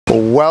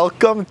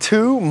Welcome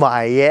to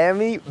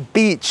Miami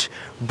Beach.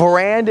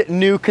 Brand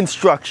new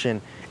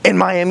construction in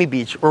Miami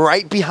Beach.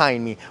 Right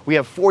behind me, we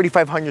have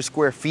 4,500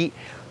 square feet,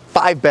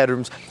 5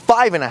 bedrooms,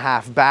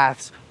 5.5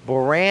 baths,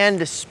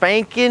 brand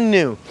spanking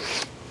new.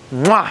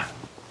 Mwah.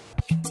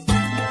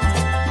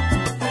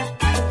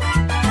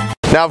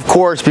 Now, of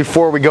course,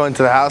 before we go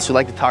into the house, we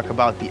like to talk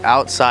about the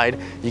outside.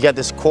 You got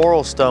this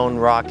coral stone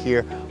rock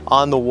here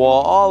on the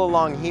wall, all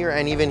along here,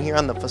 and even here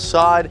on the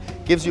facade.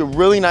 Gives you a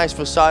really nice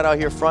facade out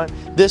here front.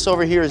 This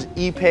over here is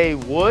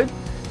Ipe wood.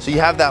 So you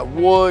have that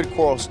wood,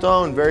 coral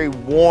stone, very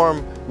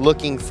warm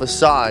looking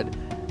facade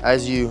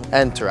as you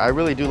enter. I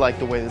really do like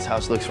the way this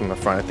house looks from the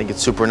front. I think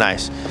it's super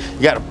nice.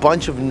 You got a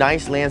bunch of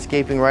nice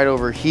landscaping right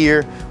over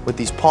here with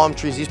these palm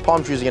trees. These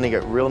palm trees are gonna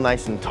get real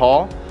nice and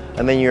tall.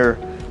 And then you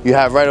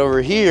have right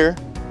over here,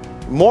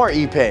 more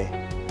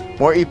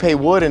Ipe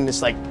wood, and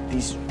it's like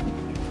these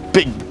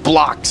big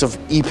blocks of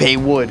Ipe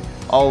wood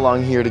all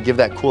along here to give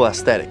that cool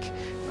aesthetic.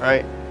 All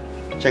right,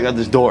 check out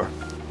this door.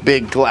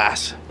 Big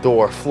glass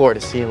door, floor to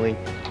ceiling.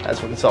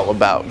 That's what it's all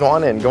about. Go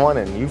on in,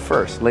 you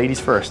first, ladies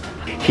first.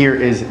 Here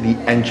is the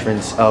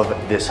entrance of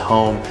this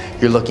home.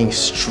 You're looking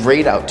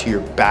straight out to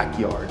your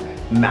backyard.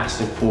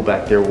 Massive pool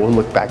back there. We'll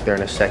look back there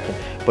in a second.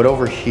 But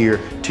over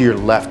here to your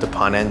left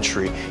upon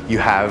entry, you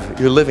have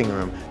your living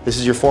room. This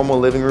is your formal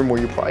living room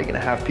where you're probably gonna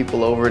have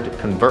people over to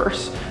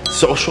converse,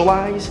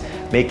 socialize,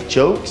 make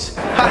jokes,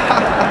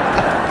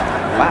 laugh.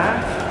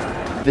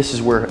 This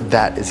is where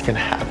that is gonna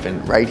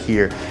happen, right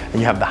here. And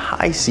you have the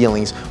high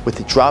ceilings with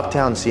the drop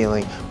down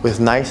ceiling with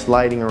nice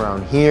lighting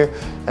around here.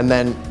 And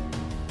then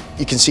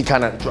you can see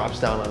kind of drops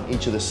down on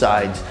each of the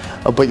sides,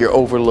 but you're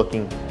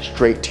overlooking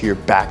straight to your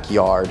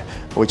backyard,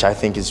 which I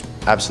think is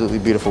absolutely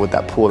beautiful with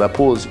that pool. That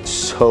pool is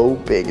so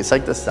big. It's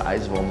like the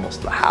size of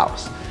almost the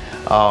house.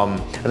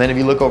 And then if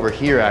you look over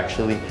here,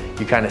 actually,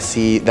 you kind of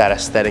see that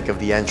aesthetic of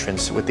the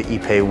entrance with the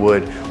Ipe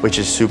wood, which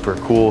is super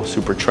cool,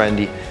 super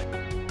trendy.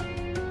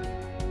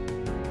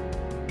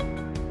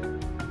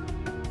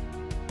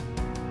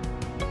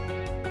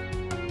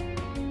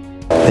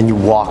 Then you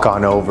walk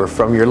on over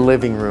from your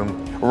living room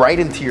right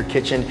into your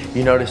kitchen.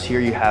 You notice here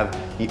you have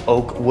the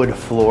oak wood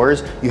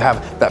floors. You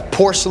have that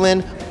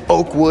porcelain,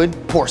 oak wood,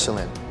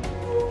 porcelain.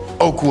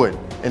 Oak wood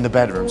in the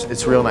bedrooms.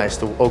 It's real nice.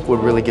 The oak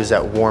wood really gives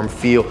that warm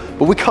feel.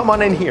 But we come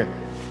on in here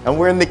and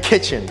we're in the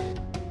kitchen.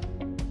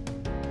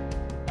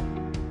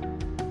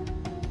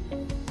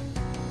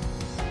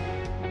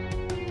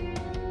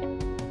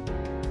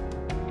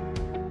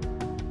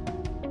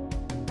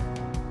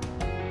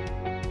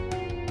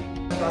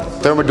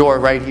 Thermador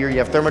right here. You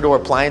have Thermador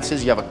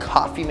appliances. You have a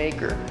coffee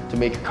maker to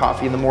make your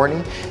coffee in the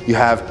morning. You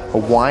have a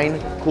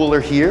wine cooler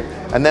here.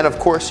 And then of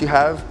course you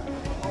gotta,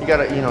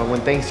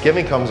 when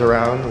Thanksgiving comes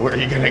around, where are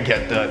you gonna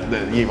get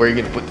where are you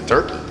gonna put the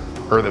turkey?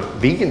 Or the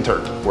vegan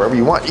turkey, wherever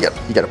you want. You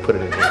gotta put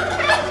it in here.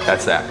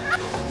 That's that.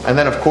 And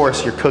then of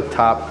course your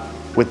cooktop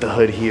with the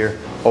hood here,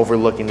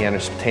 overlooking the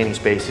entertaining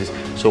spaces.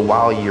 So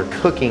while you're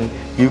cooking,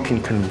 you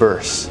can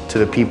converse to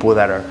the people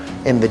that are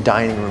in the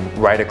dining room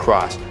right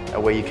across.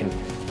 That way you can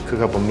cook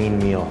up a mean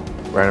meal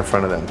right in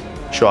front of them.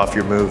 Show off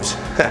your moves.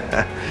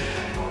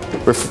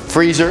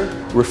 Freezer,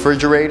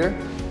 refrigerator.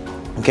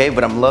 Okay,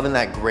 but I'm loving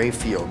that gray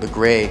feel, the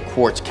gray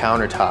quartz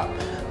countertop.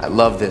 I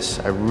love this,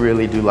 I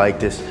really do like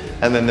this.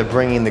 And then they're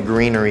bringing the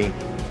greenery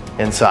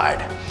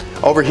inside.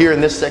 Over here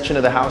in this section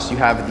of the house, you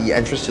have the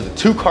entrance to the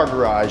 2-car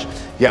garage,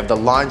 you have the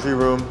laundry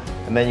room,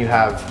 and then you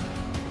have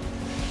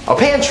a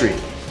pantry.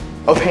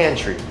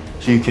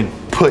 So you can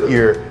put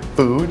your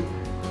food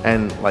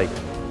and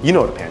you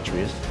know what a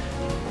pantry is.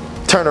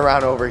 Turn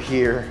around over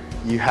here,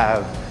 you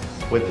have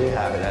what they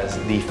have it as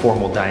the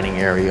formal dining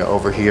area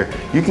over here.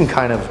 You can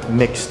kind of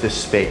mix this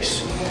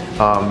space.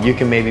 You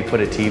can maybe put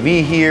a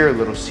TV here, a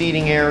little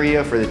seating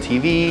area for the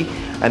TV,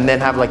 and then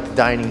have like the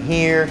dining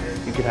here.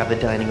 You could have the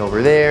dining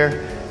over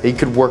there. You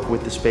could work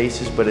with the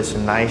spaces, but it's a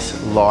nice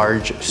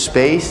large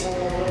space.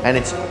 And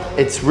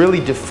it's really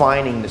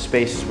defining the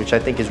spaces, which I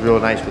think is real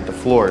nice with the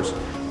floors.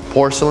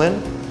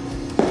 Porcelain,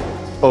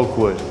 oak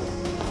wood.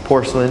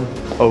 Porcelain,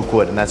 oak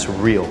wood, and that's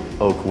real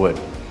oak wood.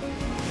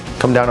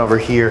 Come down over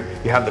here,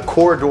 you have the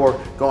corridor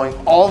going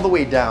all the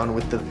way down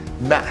with the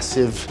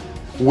massive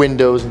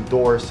windows and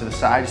doors to the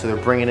side, so they're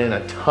bringing in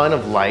a ton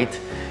of light.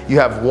 You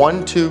have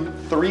 1, 2,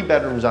 3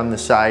 bedrooms on the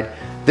side.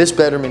 This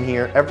bedroom in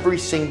here, every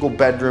single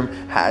bedroom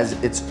has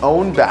its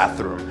own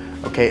bathroom,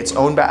 okay? Its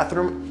own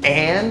bathroom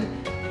and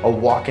a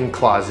walk-in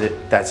closet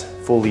that's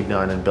fully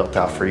done and built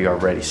out for you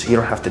already, so you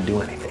don't have to do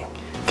anything.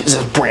 This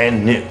is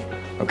brand new.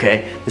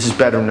 Okay, this is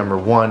bedroom number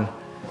 1.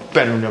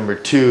 Bedroom number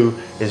 2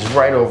 is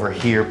right over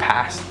here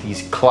past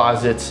these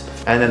closets.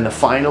 And then the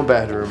final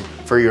bedroom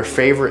for your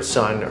favorite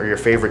son or your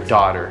favorite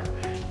daughter,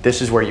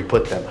 this is where you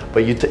put them.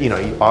 But you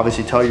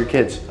obviously tell your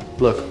kids,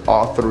 look,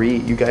 all 3,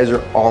 you guys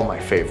are all my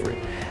favorite.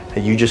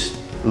 And you just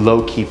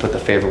low-key put the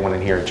favorite one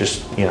in here.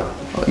 Just,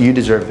 you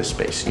deserve this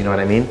space. You know what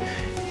I mean?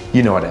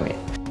 You know what I mean.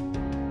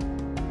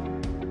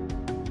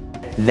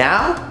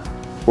 Now,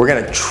 we're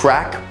gonna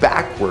track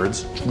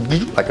backwards,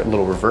 like a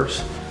little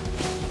reverse.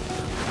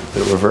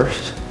 Little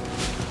reverse.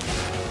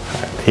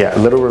 Yeah, a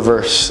little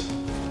reverse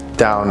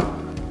down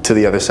to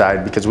the other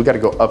side because we got to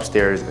go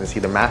upstairs and see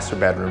the master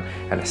bedroom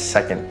and a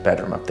second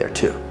bedroom up there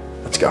too.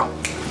 Let's go.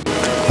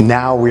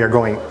 Now we are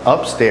going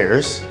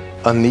upstairs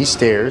on these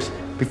stairs.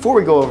 Before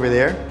we go over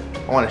there,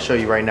 I want to show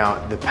you right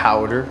now the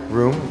powder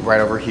room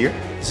right over here.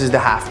 This is the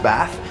half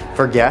bath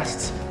for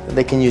guests.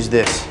 They can use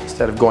this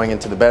instead of going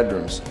into the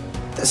bedrooms.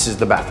 This is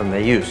the bathroom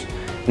they use.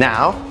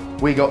 Now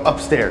we go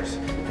upstairs.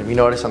 If you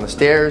notice on the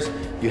stairs,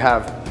 you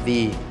have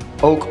the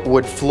oak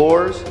wood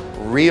floors,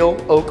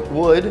 real oak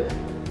wood,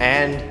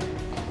 and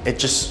it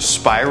just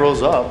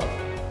spirals up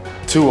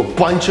to a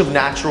bunch of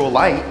natural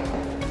light.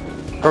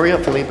 Hurry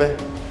up, Felipe.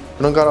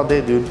 We don't got all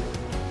day, dude.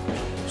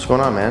 What's going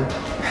on, man?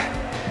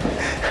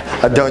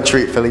 I don't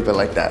treat Felipe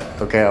like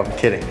that, okay? I'm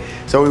kidding.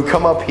 So we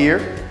come up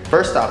here.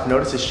 First off,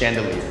 notice this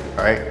chandelier,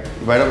 all right?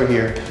 Right over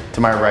here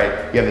to my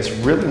right, you have this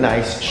really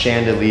nice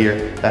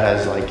chandelier that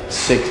has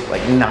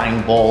like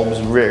 9 bulbs,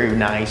 very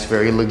nice,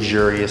 very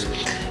luxurious.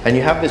 And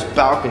you have this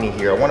balcony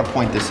here. I wanna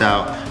point this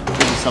out.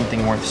 This is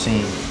something worth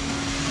seeing.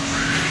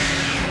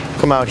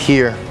 Come out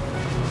here.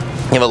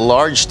 You have a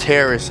large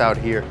terrace out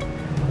here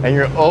and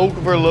you're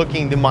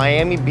overlooking the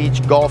Miami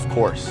Beach golf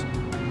course.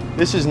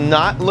 This is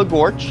not La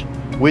Gorge.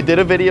 We did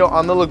a video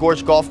on the La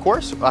Gorge golf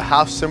course, a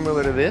house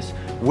similar to this,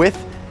 with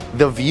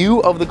the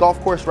view of the golf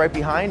course right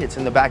behind. It's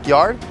in the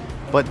backyard,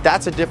 but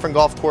that's a different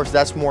golf course.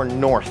 That's more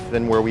north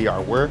than where we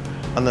are. We're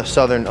on the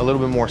southern, a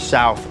little bit more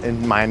south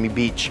in Miami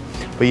Beach.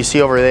 But you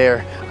see over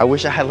there, I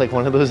wish I had like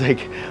one of those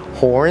like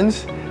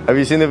horns. Have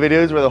you seen the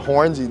videos where the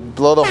horns, you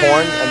blow the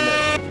horn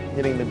and then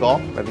hitting the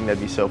golf? I think that'd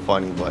be so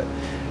funny, but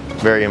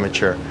very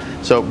immature.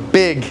 So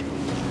big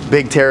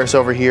terrace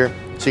over here.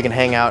 So you can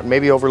hang out,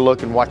 maybe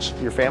overlook and watch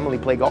your family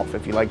play golf.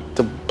 If you like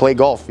to play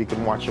golf, you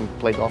can watch them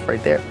play golf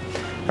right there,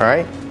 all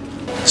right?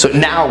 So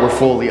now we're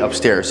fully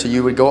upstairs. So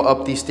you would go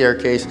up the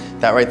staircase,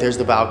 that right there's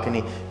the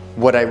balcony.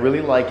 What I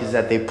really like is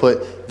that they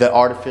put the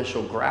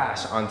artificial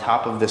grass on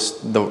top of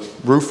the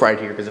roof right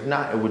here, because if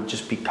not, it would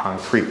just be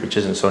concrete, which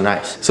isn't so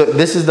nice. So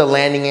this is the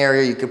landing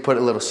area. You could put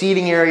a little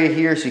seating area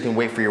here so you can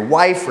wait for your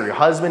wife or your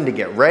husband to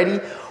get ready.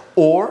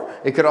 Or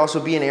it could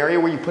also be an area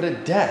where you put a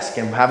desk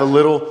and have a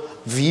little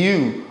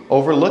view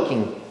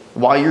overlooking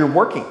while you're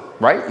working,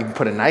 right? You can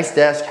put a nice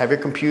desk, have your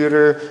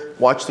computer,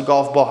 watch the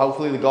golf ball.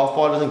 Hopefully the golf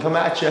ball doesn't come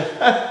at you.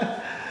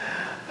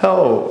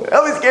 Oh,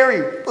 that was scary.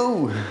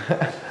 Ooh.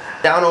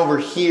 Down over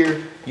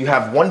here, you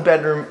have 1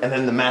 bedroom and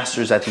then the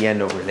master's at the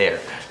end over there.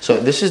 So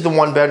this is the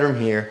 1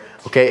 bedroom here.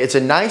 Okay, it's a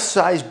nice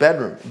sized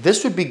bedroom.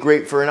 This would be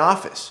great for an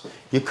office.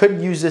 You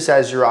could use this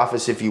as your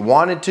office if you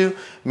wanted to.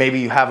 Maybe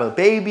you have a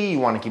baby, you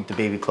want to keep the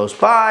baby close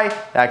by,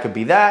 that could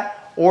be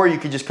that. Or you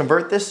could just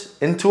convert this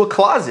into a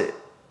closet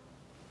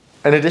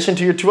in addition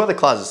to your 2 other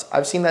closets.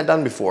 I've seen that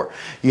done before.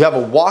 You have a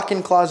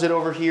walk-in closet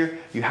over here.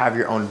 You have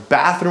your own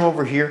bathroom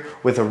over here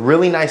with a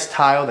really nice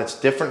tile that's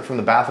different from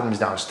the bathrooms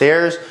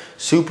downstairs.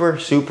 Super,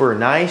 super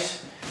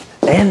nice.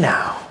 And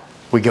now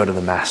we go to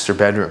the master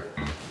bedroom.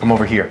 Come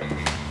over here.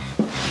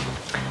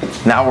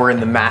 Now we're in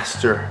the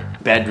master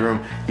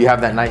bedroom. You have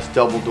that nice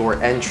double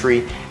door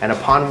entry, and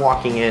upon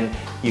walking in,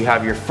 you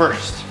have your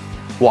first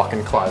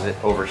walk-in closet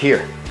over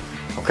here,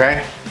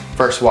 okay?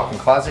 First walk-in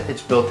closet,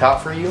 it's built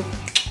out for you.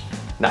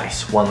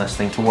 Nice, one less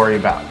thing to worry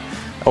about.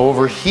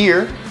 Over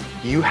here,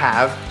 you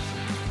have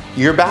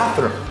your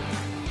bathroom.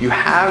 You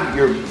have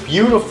your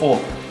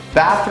beautiful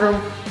bathroom,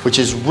 which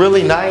is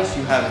really nice.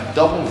 You have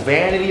double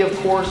vanity, of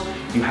course.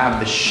 You have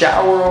the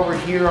shower over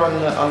here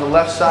on the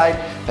left side,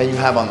 and you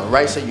have on the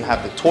right side, you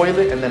have the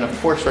toilet, and then of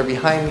course right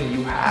behind me,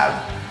 you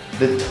have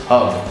the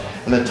tub.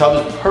 And the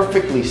tub is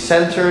perfectly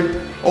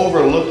centered,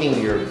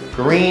 overlooking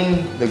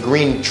the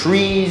green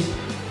trees,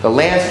 the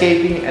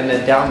landscaping, and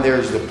then down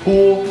there's the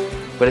pool.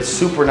 But it's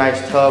super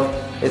nice tub.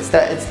 It's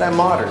that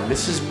modern.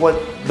 This is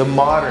what the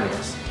modern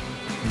is.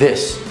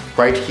 This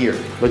right here.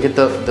 Look at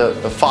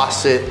the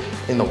faucet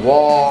in the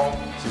wall.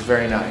 This is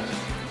very nice.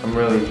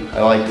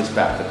 I like this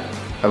bathroom.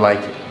 I like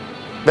it.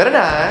 Very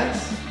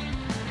nice.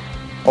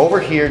 Over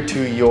here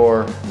to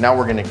your, now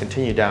we're gonna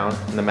continue down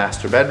in the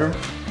master bedroom.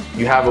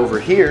 You have over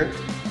here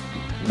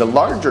the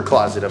larger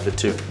closet of the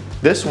 2.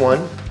 This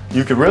one,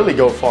 you could really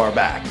go far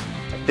back.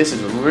 This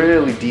is a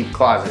really deep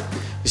closet.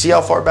 You see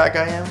how far back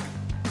I am?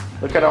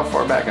 Look at how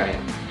far back I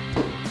am.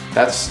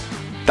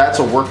 That's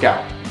a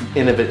workout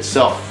in of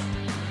itself.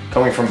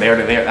 Coming from there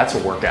to there, that's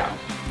a workout.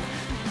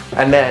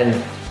 And then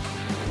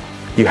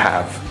you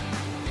have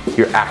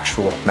your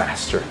actual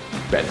master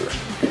bedroom.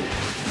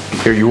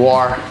 Here you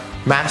are,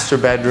 master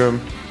bedroom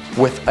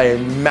with a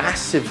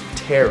massive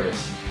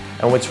terrace.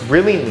 And what's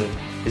really neat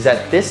is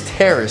that this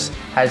terrace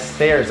has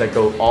stairs that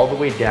go all the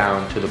way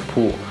down to the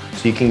pool.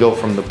 So you can go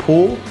from the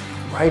pool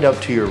right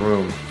up to your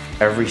room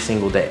every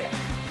single day,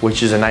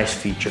 which is a nice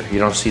feature you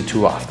don't see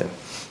too often.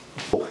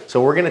 So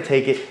we're gonna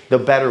take it the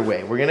better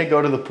way. We're gonna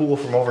go to the pool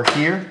from over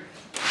here.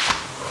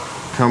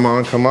 Come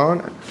on, come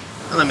on.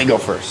 Let me go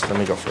first,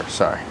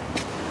 sorry.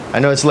 I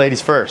know it's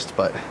ladies first,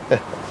 but.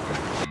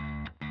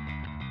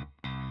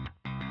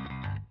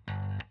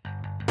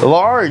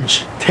 Large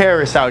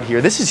terrace out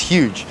here. This is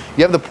huge.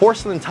 You have the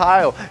porcelain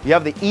tile. You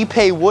have the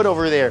Ipe wood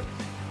over there.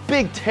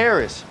 Big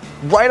terrace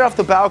right off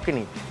the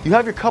balcony. You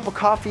have your cup of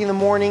coffee in the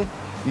morning.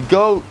 You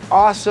go,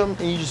 awesome,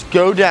 and you just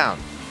go down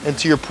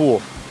into your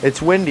pool. It's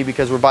windy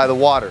because we're by the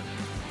water,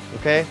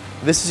 okay?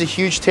 This is a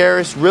huge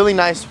terrace, really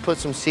nice to put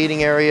some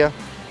seating area.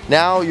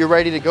 Now you're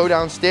ready to go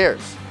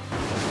downstairs.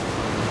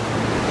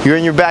 You're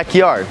in your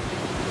backyard.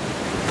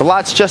 The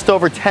lot's just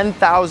over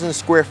 10,000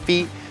 square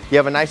feet. You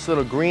have a nice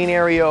little green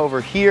area over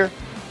here,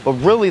 but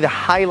really the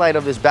highlight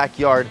of this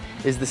backyard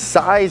is the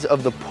size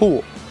of the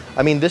pool.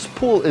 I mean, this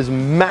pool is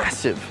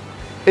massive.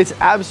 It's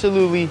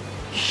absolutely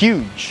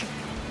huge.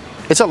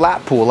 It's a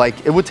lap pool.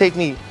 Like, it would take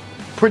me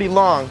pretty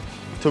long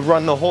to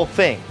run the whole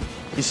thing.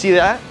 You see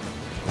that?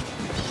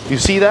 You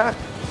see that?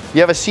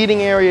 You have a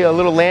seating area, a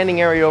little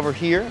landing area over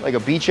here, like a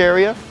beach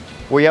area,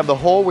 where you have the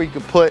hole where you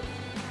could put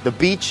the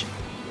beach,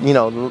 you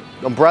know,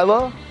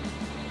 umbrella,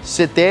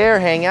 sit there,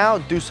 hang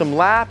out, do some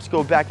laps,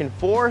 go back and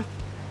forth.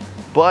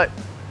 But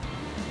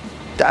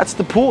that's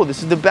the pool.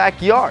 This is the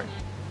backyard.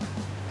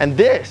 And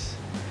this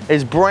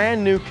is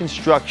brand new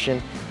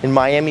construction in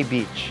Miami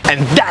Beach.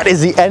 And that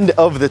is the end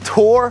of the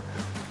tour.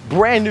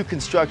 Brand new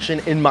construction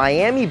in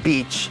Miami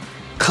Beach,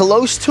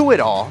 close to it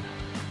all,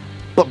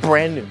 but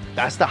brand new.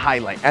 That's the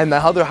highlight. And the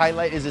other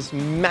highlight is this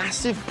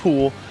massive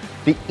pool,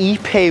 the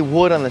Ipe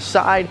wood on the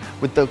side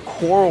with the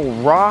coral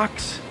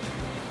rocks.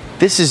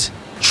 This is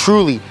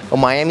truly a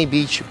Miami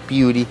Beach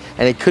beauty,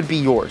 and it could be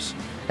yours.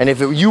 And if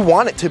you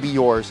want it to be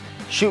yours,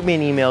 shoot me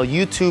an email,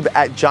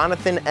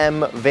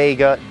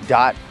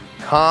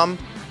 youtube@jonathanmvega.com.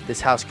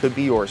 This house could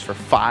be yours for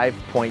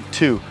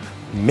 $5.2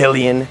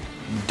 million.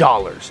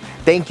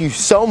 Thank you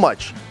so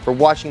much for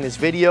watching this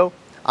video.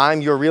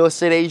 I'm your real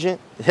estate agent.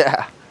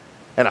 Yeah.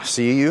 And I'll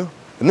see you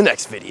in the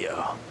next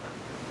video.